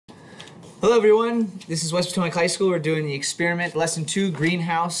Hello everyone, this is West Potomac High School. We're doing the experiment, lesson 2,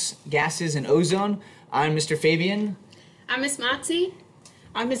 greenhouse gases and ozone. I'm Mr. Fabian. I'm Miss Motzi.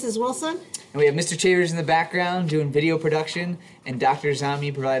 I'm Mrs. Wilson. And we have Mr. Chambers in the background doing video production, and Dr.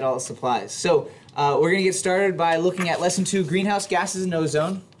 Zami provide all the supplies. So we're going to get started by looking at lesson 2, greenhouse gases and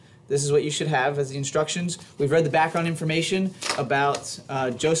ozone. This is what you should have as the instructions. We've read the background information about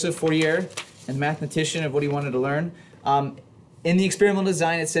Joseph Fourier, and mathematician, of what he wanted to learn. In the experimental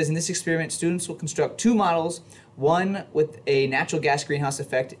design, it says in this experiment, students will construct 2 models, one with a natural gas greenhouse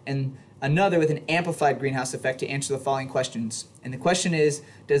effect and another with an amplified greenhouse effect, to answer the following questions. And the question is,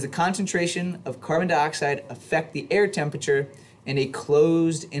 does the concentration of carbon dioxide affect the air temperature in a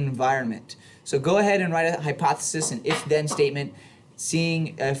closed environment? So go ahead and write a hypothesis, an if-then statement,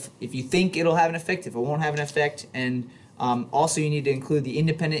 seeing if you think it'll have an effect, if it won't have an effect, and also you need to include the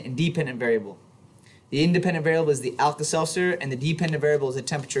independent and dependent variable. The independent variable is the Alka Seltzer, and the dependent variable is the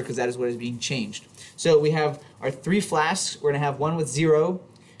temperature, because that is what is being changed. So we have our 3 flasks. We're going to have one with 0,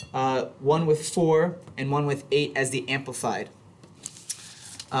 one with 4, and one with 8 as the amplified.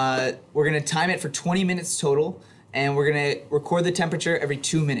 We're going to time it for 20 minutes total, and we're going to record the temperature every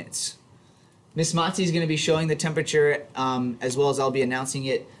 2 minutes. Miss Motzi is going to be showing the temperature, as well as I'll be announcing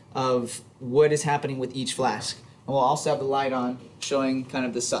it, of what is happening with each flask. And we'll also have the light on, showing kind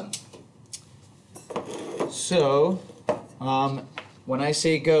of the sun. So, when I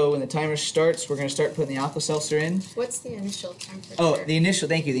say go, when the timer starts, we're going to start putting the Alka Seltzer in. What's the initial temperature? Oh, thank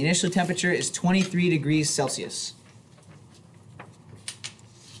you. The initial temperature is 23 degrees Celsius.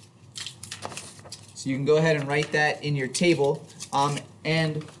 So you can go ahead and write that in your table.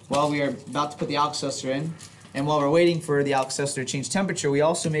 And while we are about to put the Alka Seltzer in, and while we're waiting for the Alka Seltzer to change temperature, we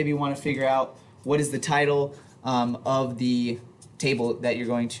also maybe want to figure out what is the title of the table that you're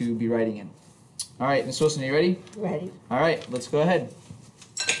going to be writing in. All right, Ms. Wilson, are you ready? Ready. All right, let's go ahead.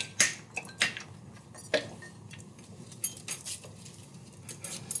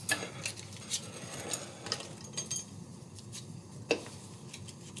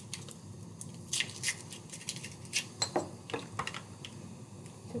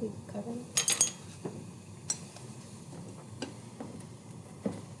 Should we cover it?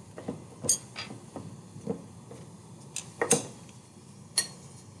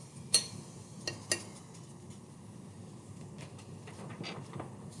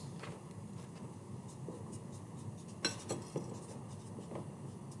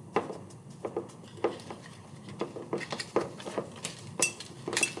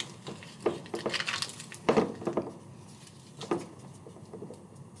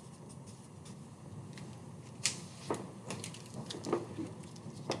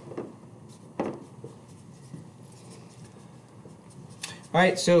 All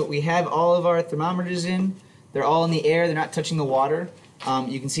right, so we have all of our thermometers in. They're all in the air. They're not touching the water.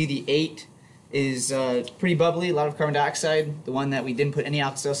 You can see the 8 is pretty bubbly, a lot of carbon dioxide. The one that we didn't put any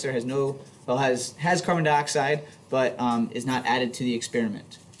Alka Seltzer has carbon dioxide, but is not added to the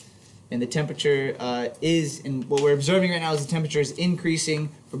experiment. And the temperature and what we're observing right now is the temperature is increasing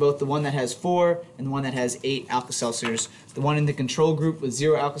for both the one that has 4 and the one that has 8 Alka Seltzers. The one in the control group with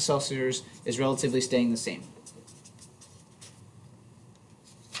 0 Alka Seltzers is relatively staying the same.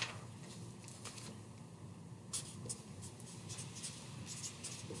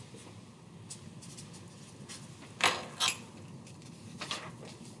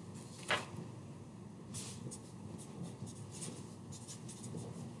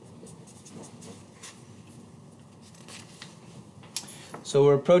 So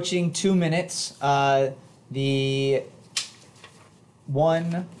we're approaching 2 minutes. We'll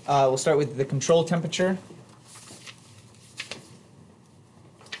start with the control temperature.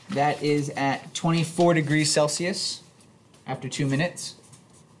 That is at 24 degrees Celsius after 2 minutes.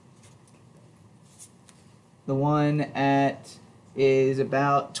 The one is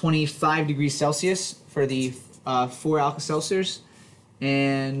about 25 degrees Celsius for the 4 Alka Seltzers,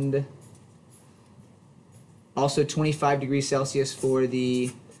 and also 25 degrees Celsius for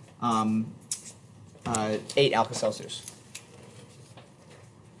the 8 Alka Seltzers.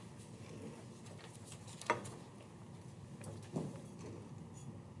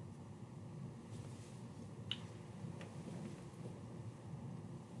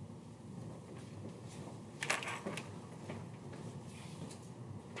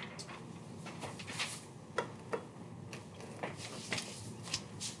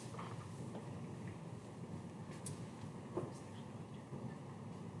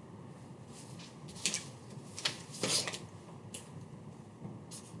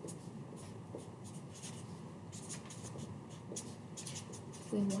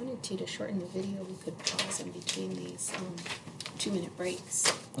 If we wanted to shorten the video, we could pause in between these 2-minute breaks.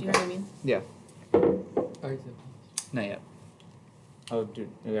 Do you know what I mean? Yeah. Or is it paused? Not yet. Oh, dude,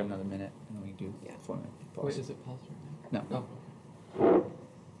 we have another minute, and then we do 4 minute pause. Wait, is it paused right now? No. Oh, okay.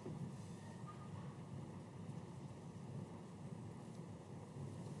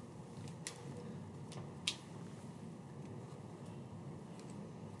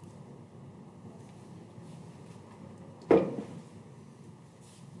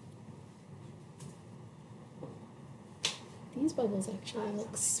 These bubbles actually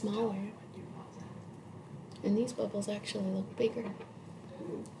look smaller. And these bubbles actually look bigger.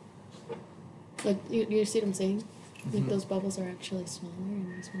 Like, you see what I'm saying? Like, those bubbles are actually smaller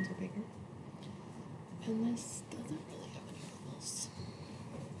and these ones are bigger. And this doesn't really have any bubbles.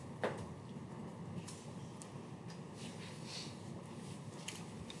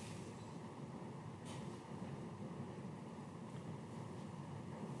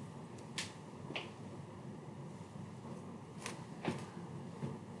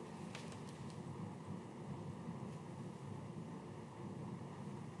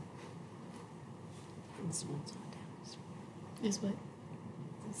 Is what?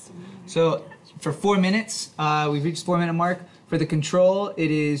 So for 4 minutes, we've reached 4 minute mark. For the control, it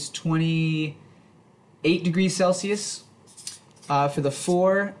is 28 degrees Celsius. For the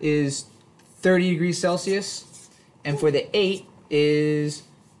 4 is 30 degrees Celsius. And for the 8 is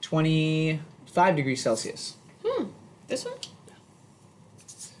 25 degrees Celsius. This one?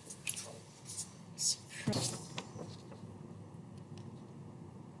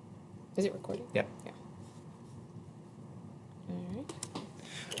 Is it recording? Yep. Yeah. Alright.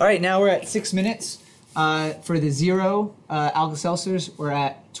 All right, now we're at 6 minutes. For the 0 Alka Seltzers, we're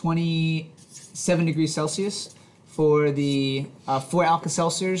at 27 degrees Celsius. For the 4 Alka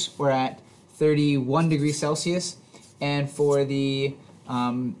Seltzers, we're at 31 degrees Celsius. And for the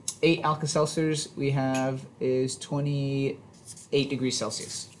 8 Alka Seltzers, we have is 28 degrees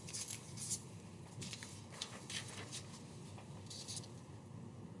Celsius.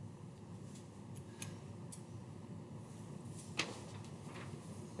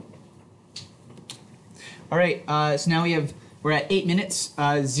 All right, so now we're at 8 minutes.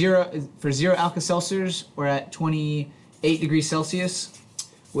 For 0 Alka Seltzers, we're at 28 degrees Celsius.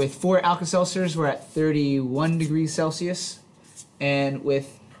 With 4 Alka Seltzers, we're at 31 degrees Celsius. And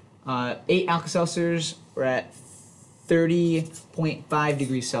with 8 Alka Seltzers, we're at 30.5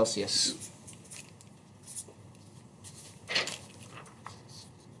 degrees Celsius.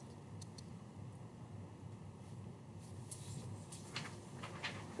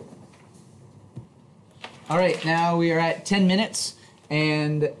 All right, now we are at 10 minutes,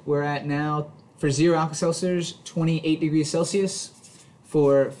 and we're at now, for 0 Alka Seltzers, 28 degrees Celsius.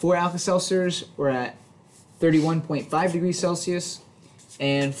 For 4 Alka Seltzers, we're at 31.5 degrees Celsius.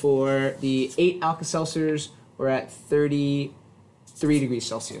 And for the 8 Alka Seltzers, we're at 33 degrees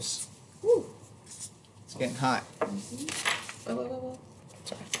Celsius. Woo. It's getting hot. Whoa.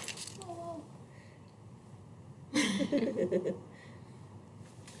 Sorry.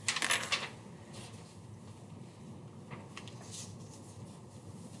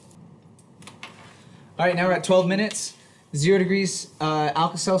 All right, now we're at 12 minutes. 0 degrees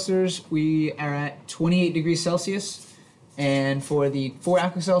Alka Seltzers, we are at 28 degrees Celsius. And for the 4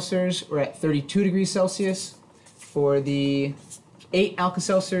 Alka Seltzers, we're at 32 degrees Celsius. For the 8 Alka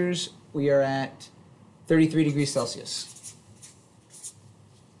Seltzers, we are at 33 degrees Celsius.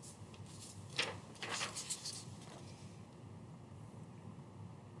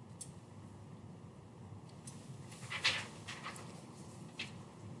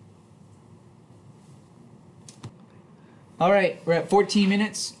 All right, we're at 14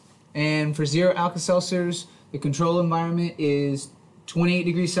 minutes, and for 0 Alka Seltzers, the control environment is 28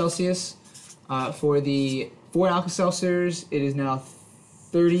 degrees Celsius. For the 4 Alka Seltzers, it is now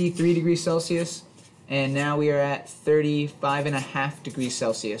 33 degrees Celsius, and now we are at 35.5 degrees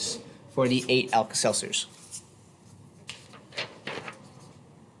Celsius for the 8 Alka Seltzers.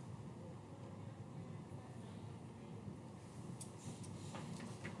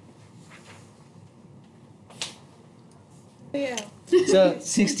 Yeah. So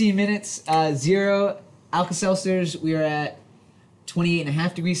 16 minutes, 0 Alka Seltzers, we are at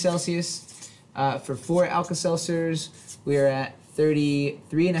 28.5 degrees Celsius. For 4 Alka Seltzers, we are at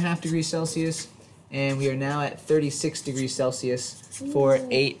 33.5 degrees Celsius. And we are now at 36 degrees Celsius for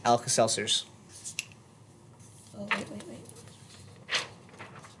 8 Alka Seltzers. Oh, wait.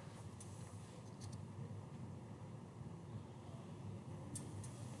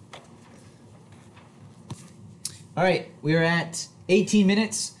 All right, we are at 18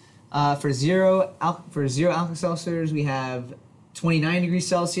 minutes. For 0 Alka Seltzers, we have 29 degrees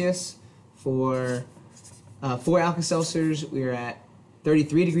Celsius. For 4 Alka Seltzers, we are at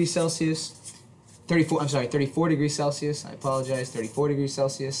 33 degrees Celsius. 34 degrees Celsius. I apologize, 34 degrees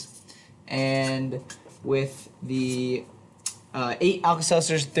Celsius. And with the 8 Alka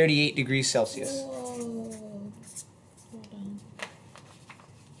Seltzers, 38 degrees Celsius. Whoa. Hold on.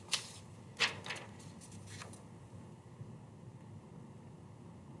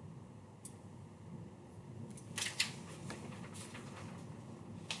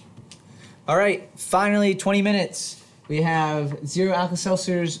 All right, finally 20 minutes. We have 0 Alka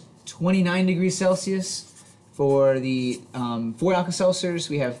Seltzers, 29 degrees Celsius. For the 4 Alka Seltzers,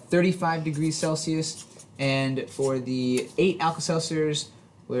 we have 35 degrees Celsius. And for the 8 Alka Seltzers,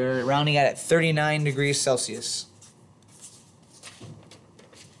 we're rounding out at 39 degrees Celsius.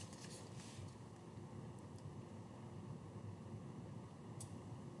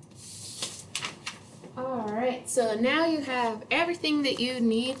 Alright, so now you have everything that you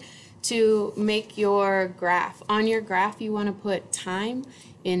need to make your graph. On your graph, you want to put time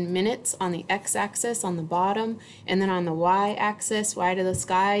in minutes on the x-axis on the bottom, and then on the y-axis, y to the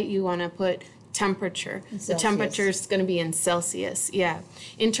sky, you want to put temperature. The temperature is going to be in Celsius. Yeah.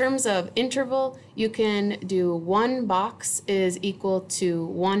 In terms of interval, you can do 1 box is equal to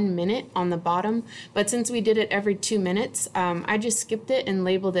 1 minute on the bottom, but since we did it every 2 minutes, I just skipped it and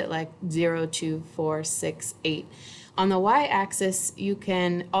labeled it like 0, 2, 4, 6, 8. On the y-axis, you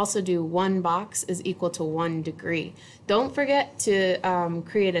can also do 1 box is equal to 1 degree. Don't forget to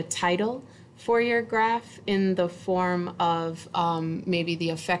create a title for your graph in the form of maybe the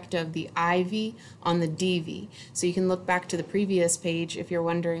effect of the IV on the DV. So you can look back to the previous page if you're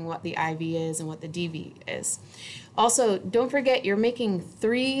wondering what the IV is and what the DV is. Also, don't forget you're making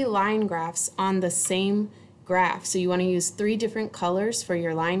 3 line graphs on the same graph. So you want to use 3 different colors for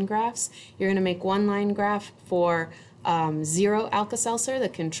your line graphs. You're going to make 1 line graph for 0 Alka Seltzer, the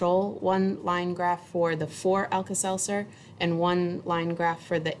control, 1 line graph for the 4 Alka Seltzer, and 1 line graph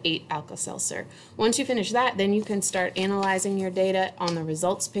for the 8 Alka Seltzer. Once you finish that, then you can start analyzing your data on the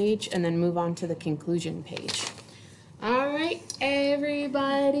results page and then move on to the conclusion page. All right,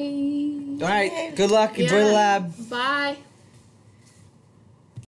 everybody. All right, good luck. Enjoy the lab. Bye.